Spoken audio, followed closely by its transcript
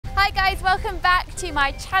Hi guys, welcome back to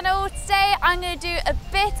my channel. Today I'm going to do a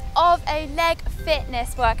bit of a leg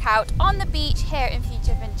fitness workout on the beach here in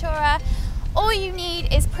Future Ventura. All you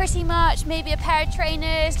need is pretty much maybe a pair of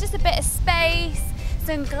trainers, just a bit of space,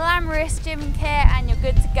 some glamorous gym gear and you're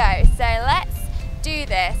good to go. So let's do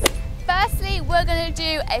this. Firstly, we're going to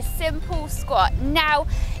do a simple squat. Now,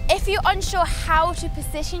 if you're unsure how to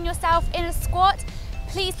position yourself in a squat,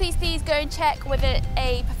 please go and check with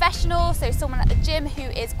a professional, so someone at the gym who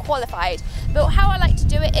is qualified. But how I like to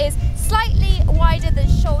do it is slightly wider than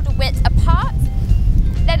shoulder width apart.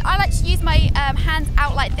 Then I like to use my hands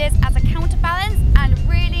out like this as a counterbalance and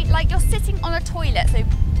really like you're sitting on a toilet. So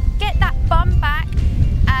get that bum back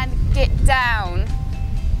and get down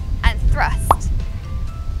and thrust.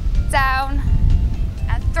 Down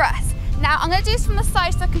and thrust. Now I'm going to do this from the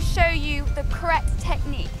side so I can show you the correct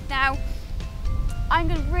technique. Now I'm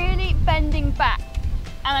really bending back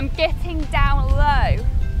and I'm getting down low.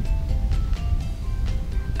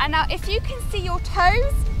 And now if you can see your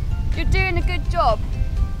toes, you're doing a good job.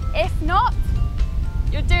 If not,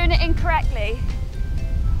 you're doing it incorrectly.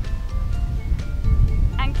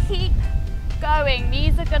 And keep going,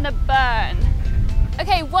 these are gonna burn.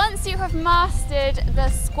 Okay, once you have mastered the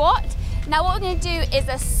squat, now what we're gonna do is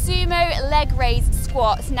a sumo leg raise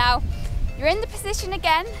squat. Now, you're in the position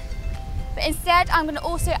again, but instead I'm going to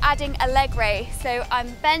also adding a leg raise. So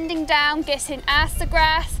I'm bending down, getting ass to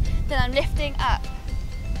grass, then I'm lifting up.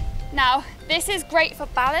 Now this is great for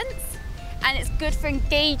balance and it's good for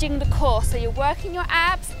engaging the core. So you're working your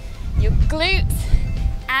abs, your glutes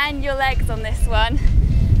and your legs on this one.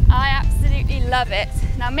 I absolutely love it.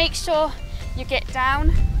 Now make sure you get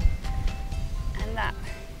down and up.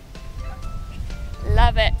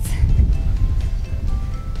 Love it.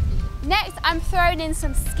 Next, I'm throwing in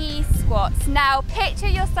some ski squats. Now, picture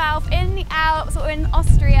yourself in the Alps or in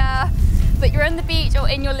Austria, but you're on the beach or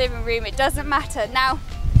in your living room, it doesn't matter. Now,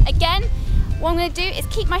 again, what I'm gonna do is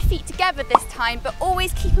keep my feet together this time, but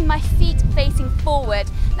always keeping my feet facing forward.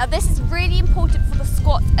 Now, this is really important for the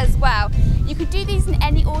squats as well. You can do these in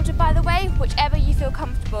any order, by the way, whichever you feel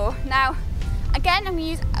comfortable. Now, again, I'm gonna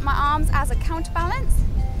use my arms as a counterbalance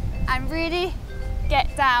and really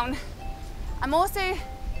get down. I'm also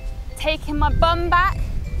taking my bum back,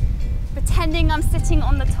 pretending I'm sitting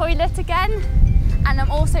on the toilet again, and I'm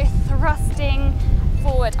also thrusting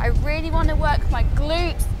forward. I really want to work my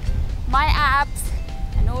glutes, my abs,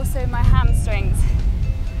 and also my hamstrings.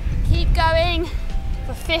 Keep going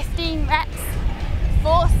for 15 reps,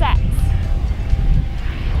 4 sets.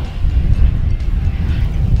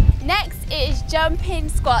 Next is jumping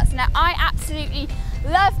squats. Now I absolutely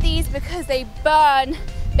love these because they burn,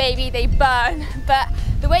 baby, they burn. But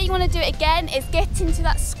the way you want to do it again is get into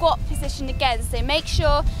that squat position again. So make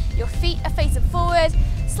sure your feet are facing forward,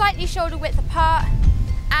 slightly shoulder width apart.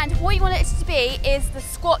 And what you want it to be is the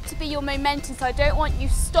squat to be your momentum. So I don't want you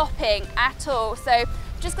stopping at all. So I'm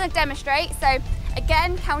just going to demonstrate. So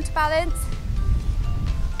again, counterbalance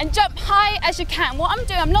and jump high as you can. What I'm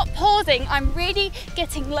doing, I'm not pausing. I'm really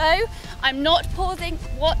getting low. I'm not pausing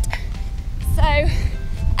whatsoever.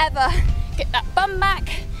 Get that bum back,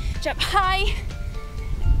 jump high,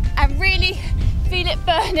 and really feel it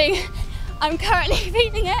burning. I'm currently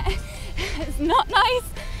feeling it. It's not nice,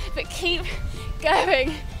 but keep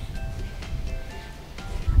going.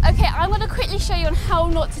 Okay, I'm going to quickly show you on how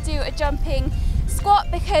not to do a jumping squat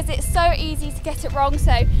because it's so easy to get it wrong.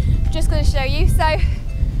 So I'm just going to show you. So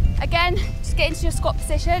again, just get into your squat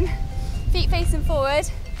position, feet facing forward.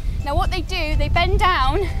 Now what they do, they bend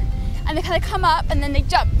down and they kind of come up and then they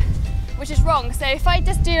jump, which is wrong. So if I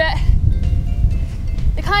just do it,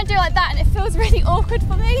 they kind of do it like that and it feels really awkward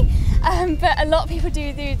for me, but a lot of people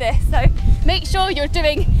do this. So make sure you're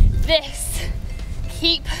doing this.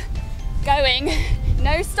 Keep going,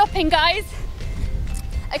 no stopping guys.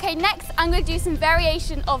 Okay, next I'm going to do some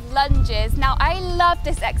variation of lunges. Now I love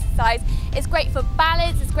this exercise. It's great for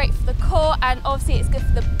balance, it's great for the core, and obviously it's good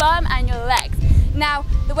for the bum and your legs. Now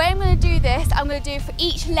the way I'm going to do this, I'm going to do for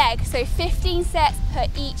each leg, so 15 sets per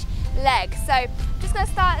each leg. So I'm just going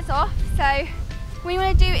to start this off. So what you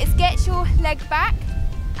want to do is get your leg back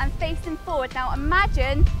and facing forward. Now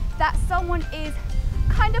imagine that someone is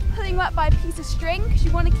kind of pulling you up by a piece of string because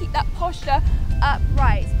you want to keep that posture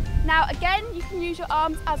upright. Now again, you can use your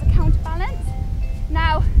arms as a counterbalance.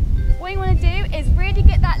 Now what you want to do is really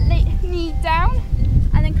get that knee down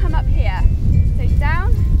and then come up here. So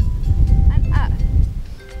down and up,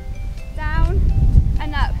 down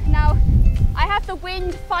and up. Now I have the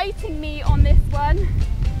wind fighting me on this one.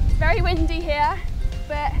 It's very windy here,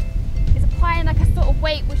 but it's applying like a sort of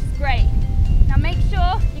weight, which is great. Now make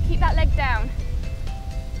sure you keep that leg down.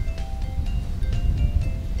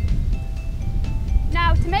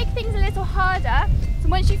 To make things a little harder, so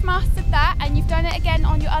once you've mastered that and you've done it again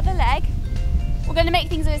on your other leg, we're going to make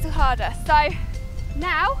things a little harder. So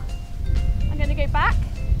now I'm going to go back.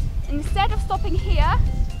 Instead of stopping here,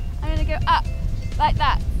 I'm going to go up like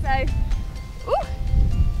that. So,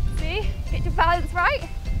 ooh, see, get your balance right,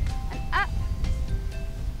 and up,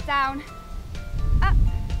 down, up,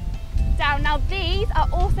 down. Now these are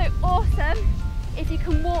also awesome if you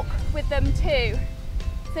can walk with them too.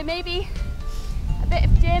 So maybe a bit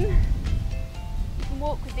of gym, you can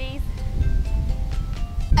walk with these.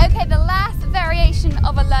 Okay, the last variation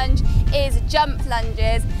of a lunge is jump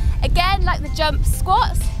lunges. Again, like the jump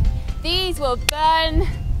squats, these will burn,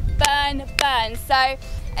 burn, burn. So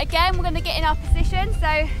again, we're going to get in our position,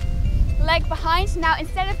 so leg behind. Now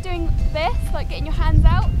instead of doing this, like getting your hands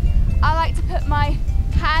out, I like to put my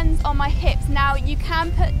hands on my hips. Now you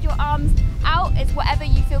can put your arms out, it's whatever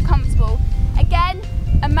you feel comfortable. Again,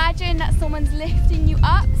 imagine that someone's lifting you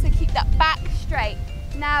up, so keep that back straight.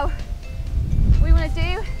 Now, what we want to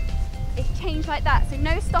do is change like that, so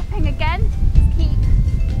no stopping again, just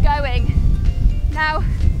keep going. Now,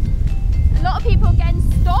 a lot of people again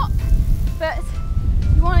stop, but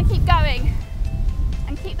you want to keep going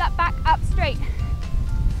and keep that back up straight.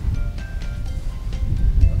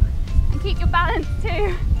 And keep your balance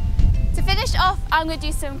too. To finish off, I'm going to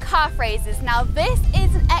do some calf raises. Now this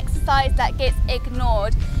is an exercise that gets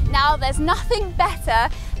ignored. Now there's nothing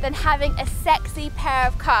better than having a sexy pair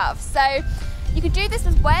of calves. So you can do this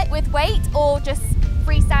with weight or just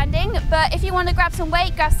freestanding, but if you want to grab some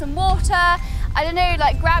weight, grab some water, I don't know,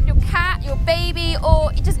 like grab your cat, your baby,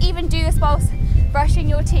 or just even do this whilst brushing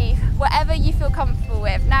your teeth, whatever you feel comfortable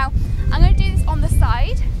with. Now I'm going to do this on the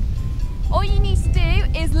side. All you need to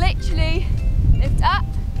do is literally lift up,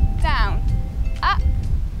 down, up,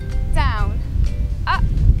 down, up,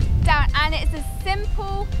 down, and it's as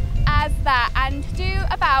simple as that. And do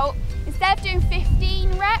about, instead of doing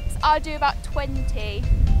 15 reps, I'll do about 20,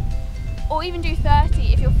 or even do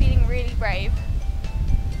 30 if you're feeling really brave.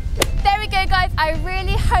 There we go guys, I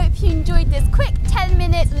really hope you enjoyed this quick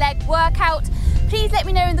 10-minute leg workout. Please let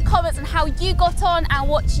me know in the comments on how you got on and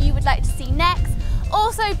what you would like to see next.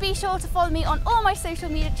 Also be sure to follow me on all my social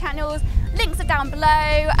media channels, links are down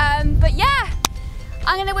below. But yeah,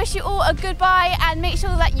 I'm going to wish you all a goodbye and make sure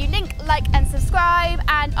that you like and subscribe,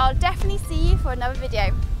 and I'll definitely see you for another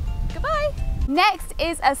video. Goodbye. Next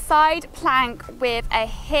is a side plank with a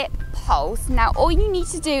hip pulse. Now all you need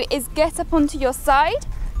to do is get up onto your side,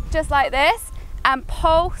 just like this, and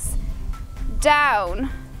pulse down.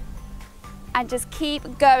 And just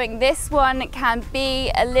keep going. This one can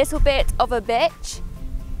be a little bit of a bitch,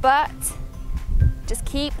 but just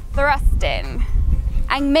keep thrusting.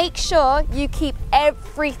 And make sure you keep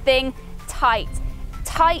everything tight.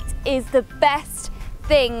 Tight is the best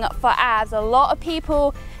thing for abs. A lot of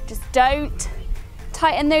people just don't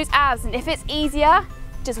tighten those abs, and if it's easier,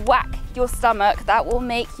 just whack your stomach. That will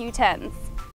make you tense.